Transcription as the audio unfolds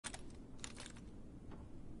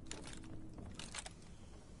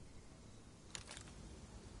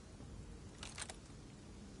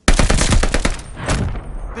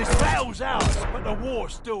battle's ours, but the war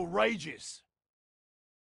still rages.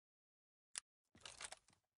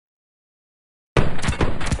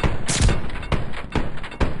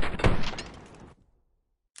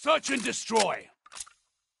 Search and destroy.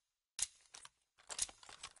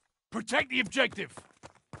 Protect the objective.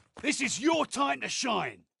 This is your time to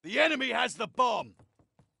shine. The enemy has the bomb.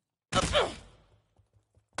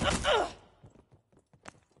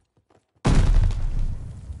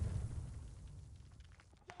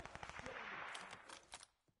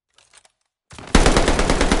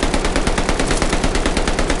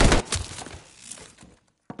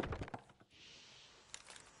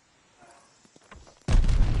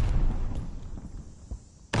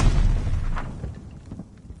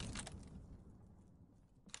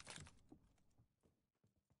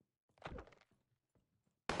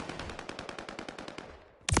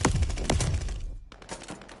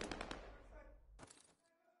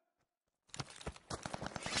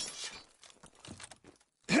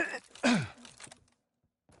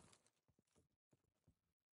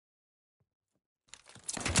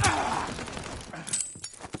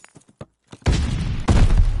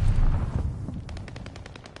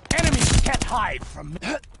 Hide from me.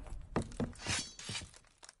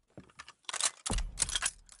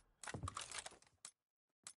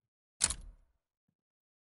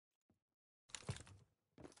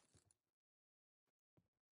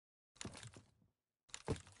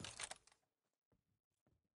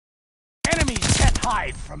 Enemies can't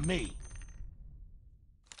hide from me.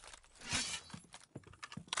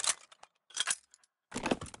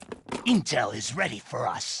 Intel is ready for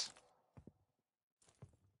us.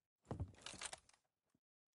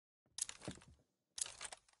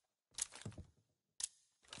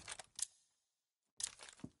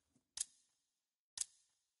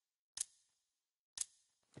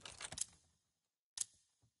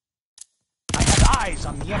 Eyes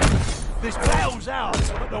on the enemy. This battle's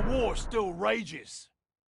ours, but the war still rages.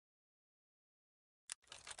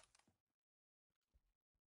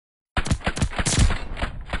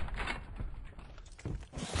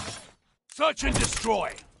 Search and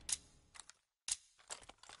destroy.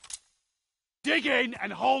 Dig in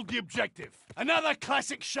and hold the objective. Another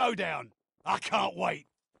classic showdown. I can't wait.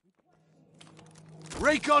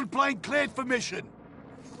 Recon plane cleared for mission.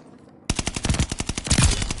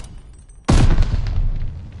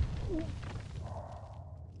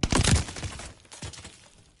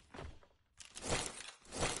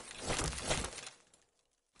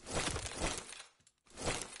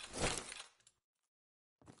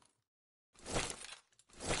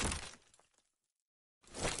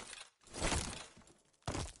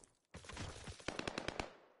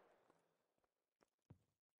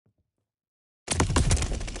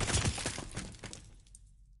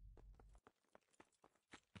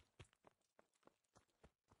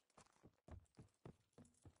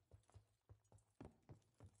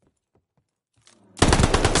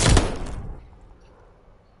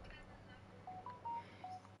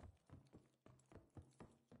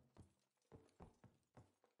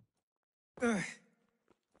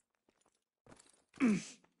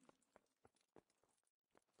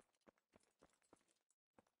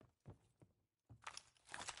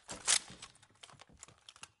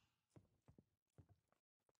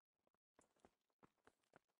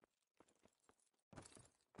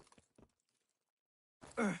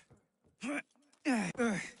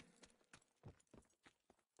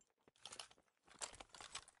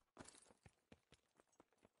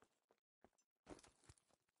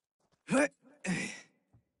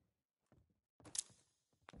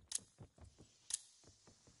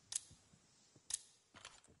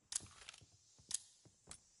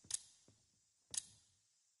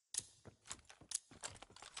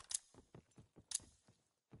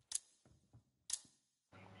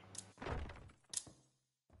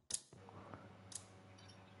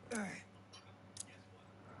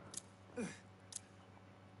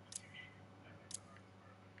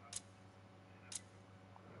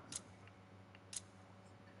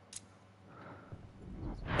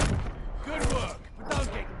 Good work, but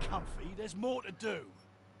don't get comfy. There's more to do.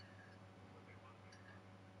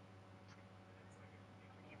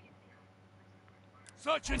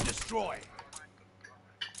 Search and destroy.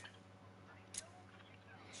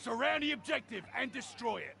 Surround the objective and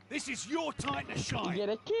destroy it. This is your time to shine. You get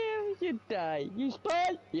a kill, you die. You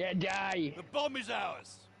spy, you die. The bomb is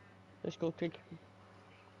ours. Let's go, Twig.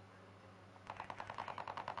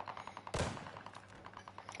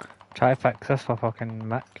 Try fix this for fucking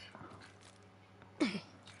Mick.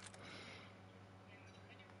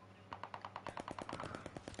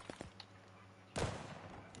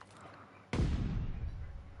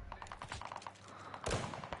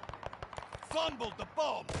 fumbled the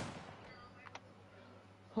bomb.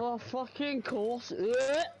 Oh, fucking course.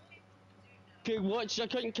 Okay, watch the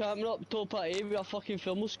second camera up top of A with a fucking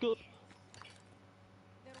film scope.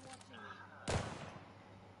 They're watching me.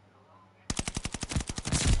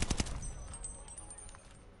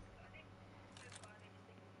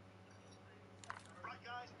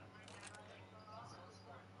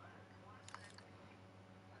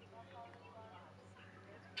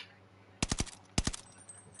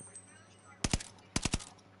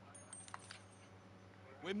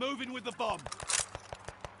 We're moving with the bomb.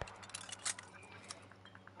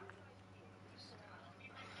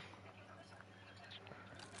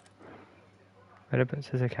 Whereabouts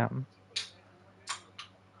is the captain?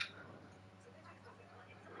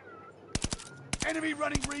 Enemy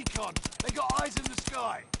running recon. They got eyes in the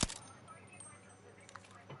sky.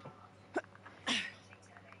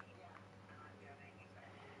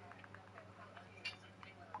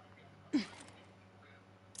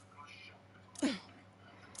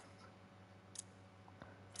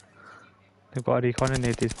 They've got a recon and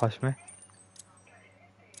these past me.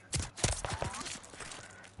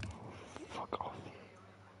 Fuck off.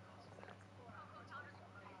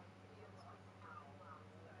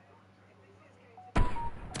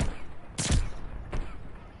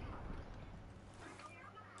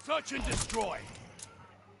 Search and destroy.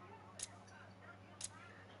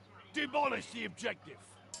 Demolish the objective.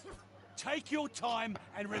 Take your time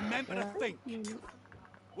and remember to think.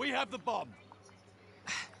 We have the bomb.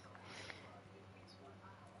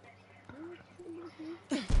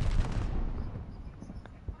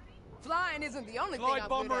 Flying isn't the only thing Glide I'm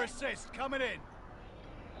bomber good at. assist coming in.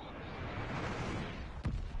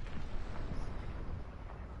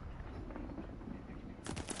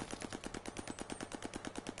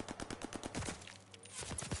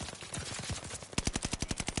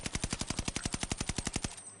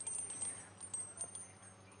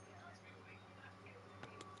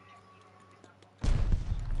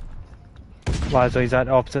 Lazo, he's at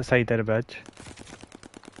the opposite side of the bridge.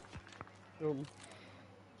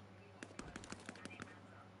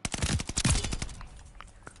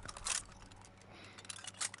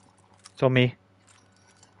 It's on me.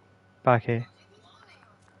 Back here.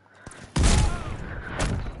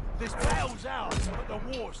 This battle's ours, but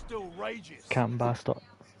the war still rages. Captain bastard.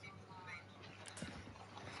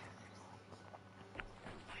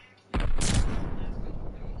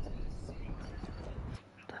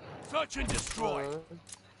 Search and destroy.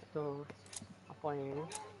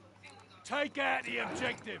 Take out the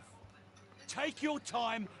objective. Take your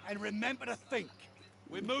time and remember to think.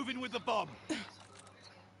 We're moving with the bomb.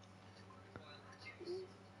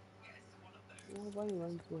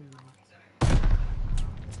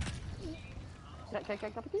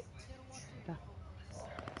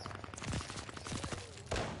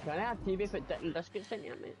 Can I have TV put Dick and biscuits in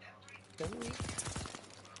here, mate?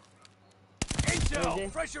 Intel, Okay.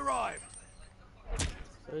 fresh arrived.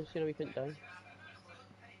 I'm just gonna be put down.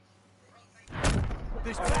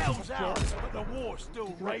 This battle's ours, but the war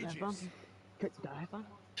still rages. Could die, man.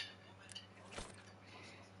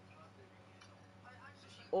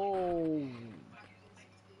 Oh.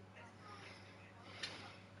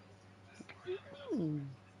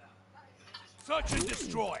 Search and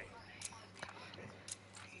destroy.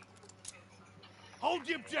 Hold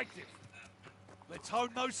the objective. Let's hone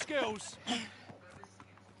those skills.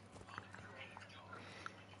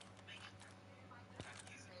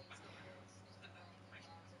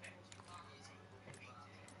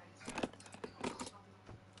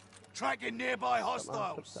 Tracking nearby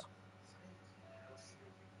hostiles.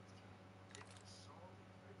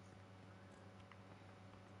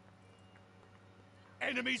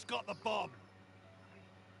 Enemy's got the bomb.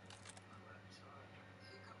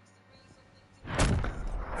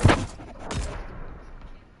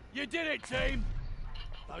 You did it, team.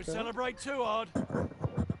 Don't celebrate too hard.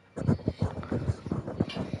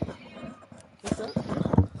 What's that?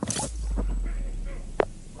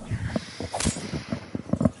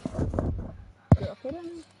 Get up here,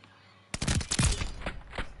 then.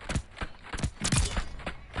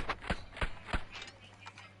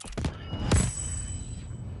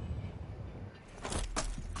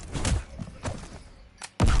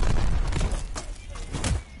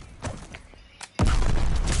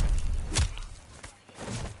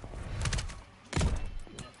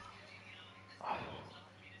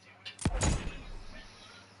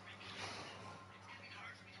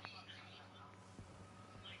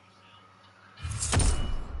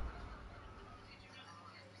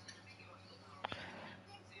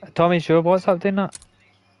 Tommy, sure, what's up doing that?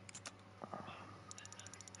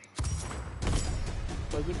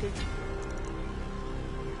 What'd you pick?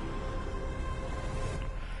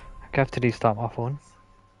 I have to restart my phone.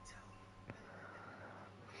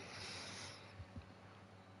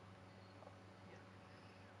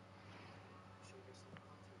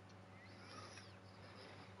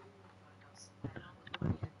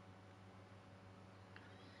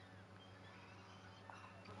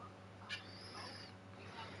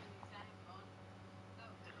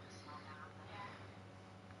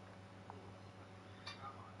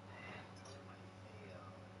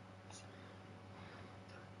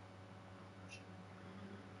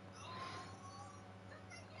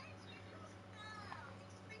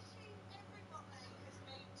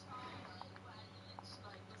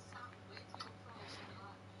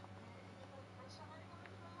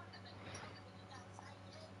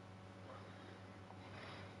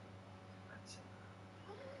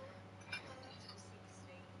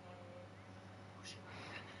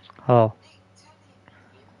 Hello.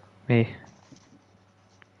 Me.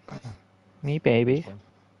 Me, baby.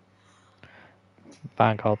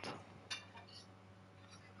 Bankrupt.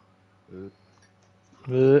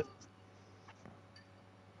 Bleh.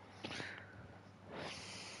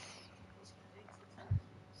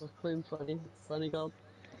 Let's claim funny god.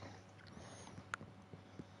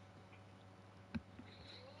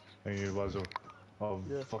 Hey, Wazzo.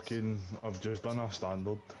 Yeah. I've just done a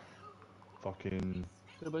standard. Fucking,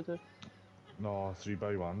 2x2. no,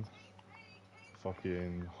 3x1.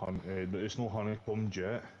 It's no honeycombed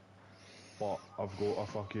yet, but I've got a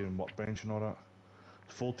fucking workbench and all that.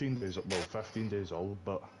 14 days, well, 15 days old,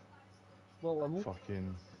 but What level?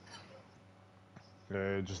 fucking,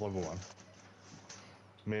 just level 1.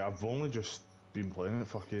 Mate, I've only just been playing it,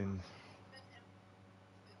 fucking.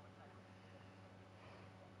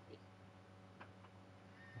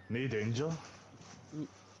 No danger.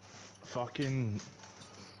 Fucking,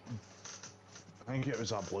 I think it was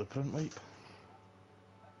that blueprint wipe.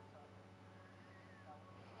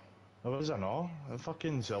 Oh, is it not? The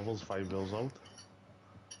fucking server's 5 years old.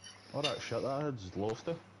 All that shit that I had's lost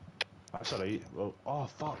it. That's alright. Well, oh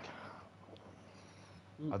fuck.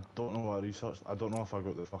 I don't know what I researched. I don't know if I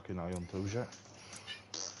got the fucking iron tools yet.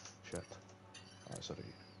 Shit. That's alright.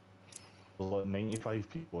 There's like 95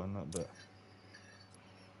 people in it, but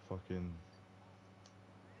fucking.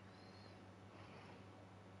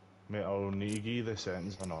 Mate, I'll need to give you the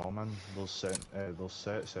settings and all, man. There's set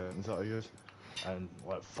settings that I use, and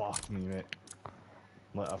like fuck me, mate.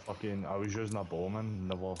 Like I was using a bowman,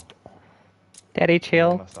 never Daddy,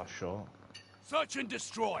 chill. missed a shot. Search and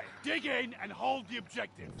destroy. Dig in and hold the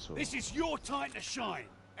objective. So- This is your time to shine.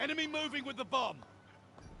 Enemy moving with the bomb.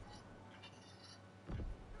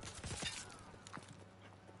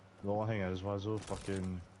 The only thing is, Wazzo,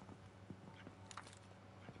 fucking.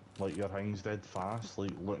 Like your thing's dead fast,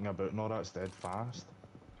 like looking about and all that's dead fast.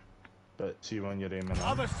 But see when you're aiming in,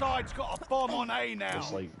 Other side's got a bomb on A now.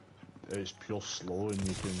 it's like, it's pure slow and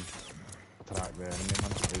you can track the enemy,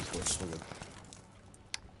 man. It's like so good.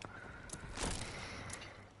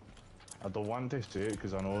 I don't want to say it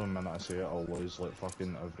because I know the minute I say it I'll lose like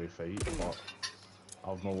fucking every fight, but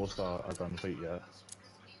I've not lost a gunfight yet.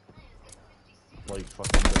 Like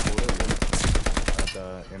fucking before it, I had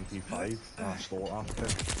a MP5 and I stole it after.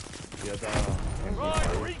 He had a Right,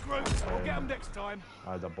 MP5, regroup. We'll get them next time.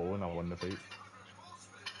 I had a bow and I won the fight.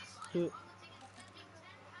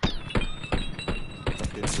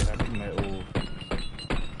 Fucking heavy metal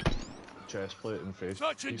chest plate and face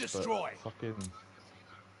Search and piece, but destroy. fucking.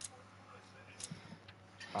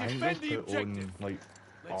 I think Defend they the put on objective. like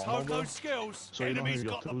Let's armor hope there, those skills. so you know how Enemy's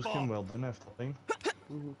your got the tools can bomb. weld in after time.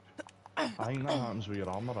 I think that happens with your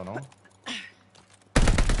armor, I know.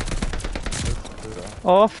 Do that.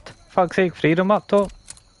 Oft. Fuck's sake, freedom up top.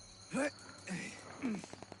 I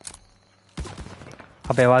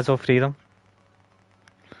bet Wazzo freedom.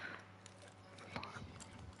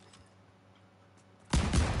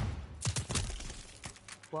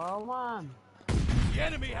 Wow, man. The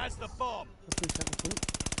enemy has the bomb.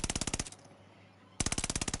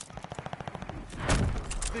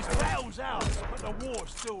 This battle's ours, but the war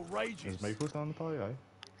still rages. Is Michael still on the party,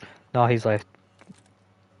 aye? No, he's left.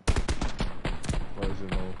 Why is he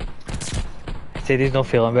no? He said he's not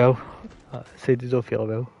feeling well. Said he's not feeling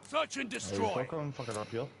well. Search and Hey, destroy. fuck it up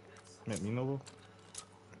here. Make me know though.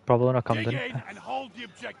 Probably not coming Dig in. in and hold the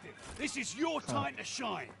objective. This is your time to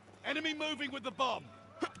shine. Enemy moving with the bomb.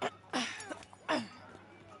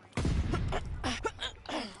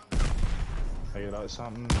 Hey, that's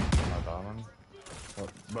something my darling.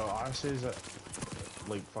 Well, I says it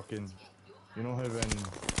like fucking. You know how when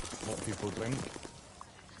what people drink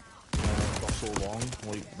for so long,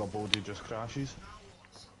 like the body just crashes.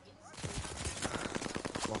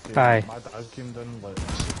 Fucking, Aye. my dad came down like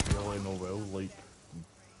severely no well, like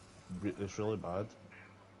it's really bad.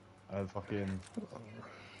 And fucking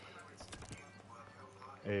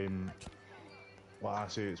what I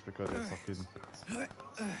say it's because it's fucking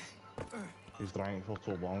he's drank for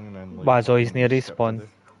so long and then like Wazzo, he's fucking near skipped respawn. a day.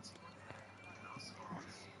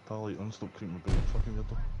 Tell like stop creeping my brain, fucking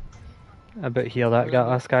weirdo. About here,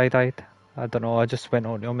 that guy died. I don't know, I just went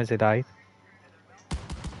on to him as he died.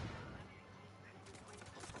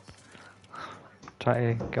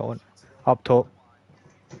 Try to get on. Up top.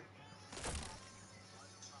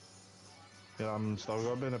 Yeah, I'm still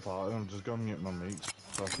gonna be in the party, I'm just gonna mute my mic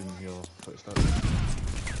so I can hear footsteps.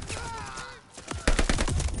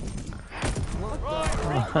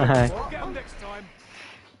 Right, we'll get 'em next time.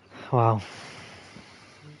 Wow.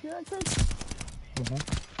 Yeah, I did.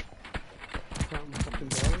 Something fucking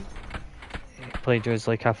boring. Played yours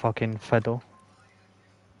like a fucking fiddle.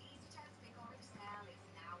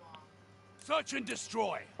 Search and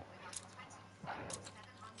destroy.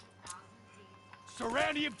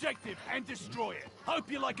 Surround the objective and destroy it.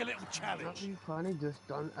 Hope you like a little challenge. Nothing funny, just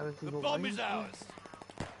done everything. The bomb is ours.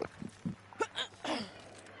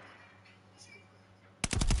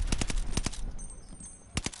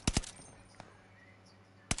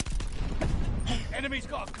 Enemy's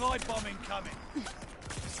got a glide bomb incoming. We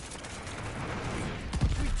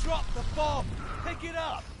dropped the bomb. Pick it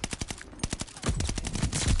up.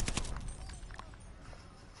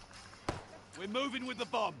 We're moving with the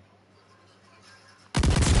bomb.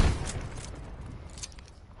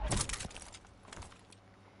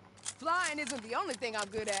 Flying isn't the only thing I'm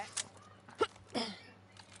good at.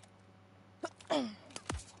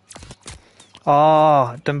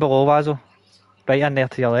 Oh, down below Wazzo. Right in there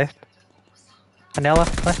to your left. Anella,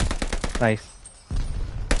 left. Nice.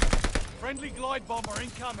 Friendly glide bomber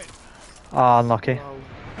incoming. Oh, unlucky. Wow.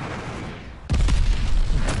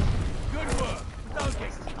 Good work. Don't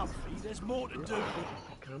get comfy. There's more to do.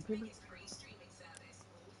 Camping?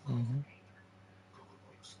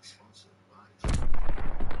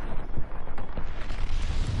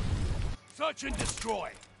 Search and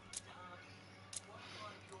destroy.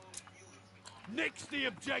 Nix the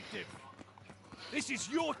objective. This is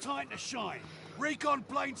your time to shine. Recon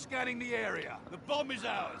plane scanning the area. The bomb is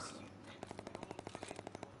ours.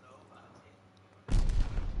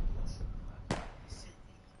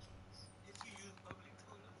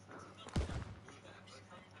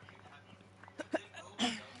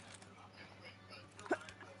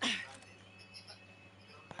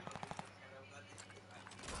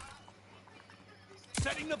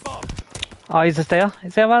 Setting the bomb. Oh, he's just there.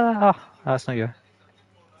 Is there one? Oh, that's not you.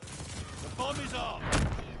 The bomb is armed.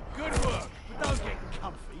 Good work, but don't get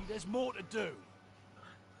comfy. There's more to do.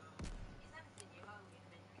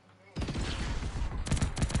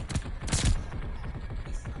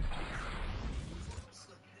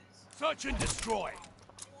 Search and destroy.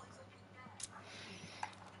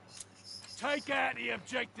 Take out the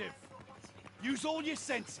objective. Use all your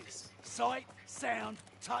senses. Sight, sound,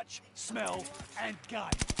 touch, smell, and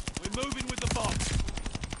gun. We're moving with the bomb.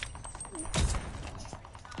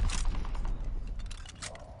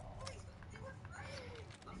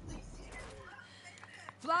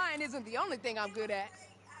 Flying isn't the only thing I'm good at.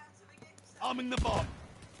 Arming the bomb.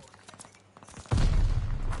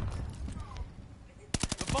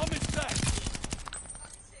 The bomb is set.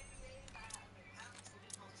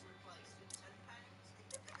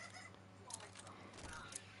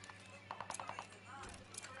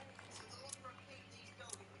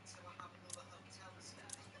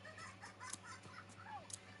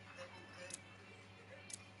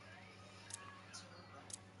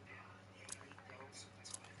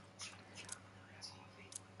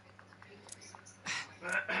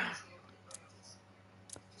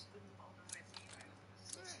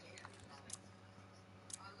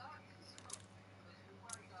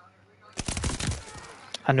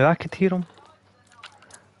 I knew I could hear him.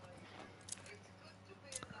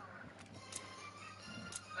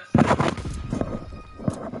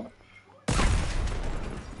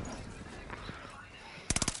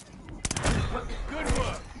 Good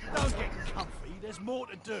work. Don't get comfy. There's more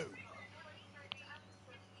to do.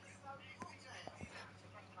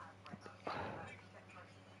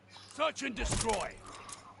 Search and destroy.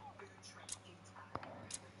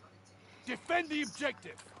 Defend the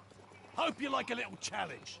objective. Hope you like a little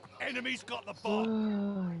challenge. Enemy's got the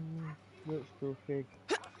bomb. Looks so fake.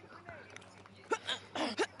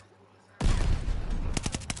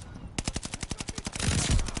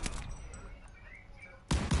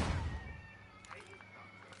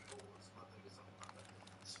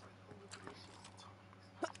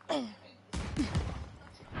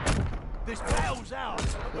 This battle's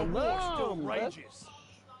ours, but the war still Bomb, rages.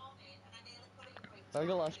 I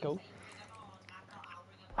got last go.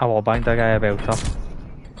 I will bang the guy about her.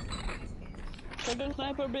 Second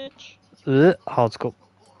sniper, bitch. Hard scope.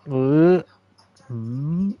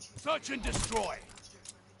 Search and destroy.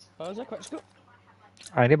 How's that quick scope?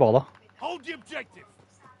 I ain't bother. Hold the objective.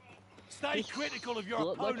 Stay Just critical of your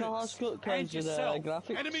look like a hard opponents scope and because of the yourself.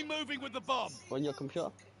 graphics Enemy moving with the bomb. on your computer.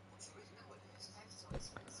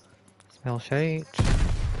 Smell shite.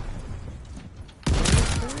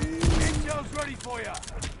 Intel's ready for you.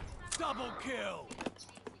 Double kill.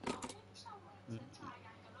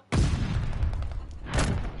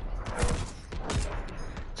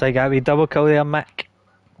 So you got me double kill there, Mick.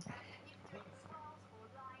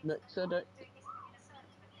 Next, said it.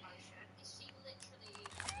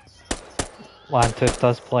 One tooth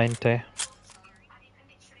does plenty.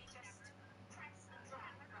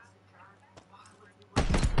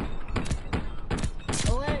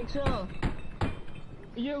 Alexa,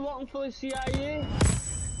 you working for the CIA?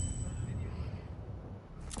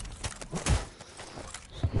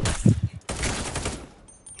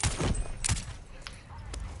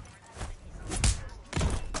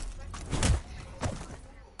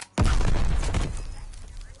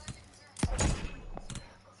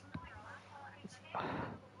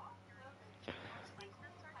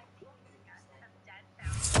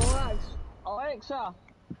 Alexa,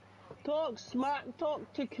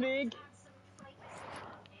 talk to Craig.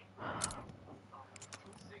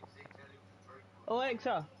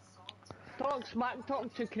 Alexa,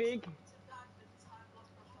 talk to Craig.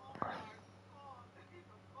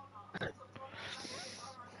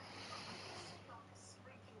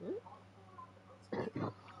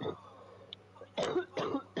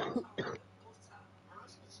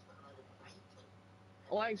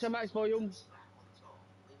 Alexa, max volume.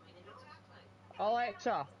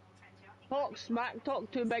 Alexa,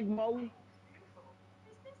 talk to Big Mo.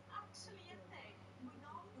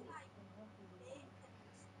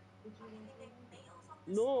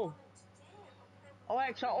 No.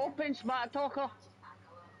 Alexa, open Smart Talker.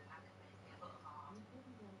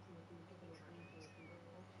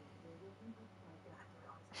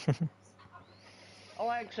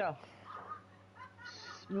 Alexa,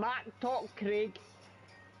 Smart Talk Craig.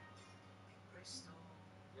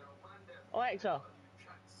 Alexa,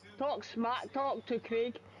 talk to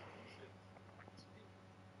Craig.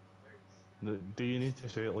 Do you need to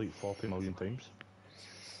say it like 40 million times?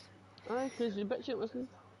 Aye, cause you bitch it listening.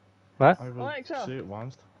 What? I will Alexa. say it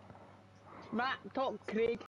once. Smart Talk Craig.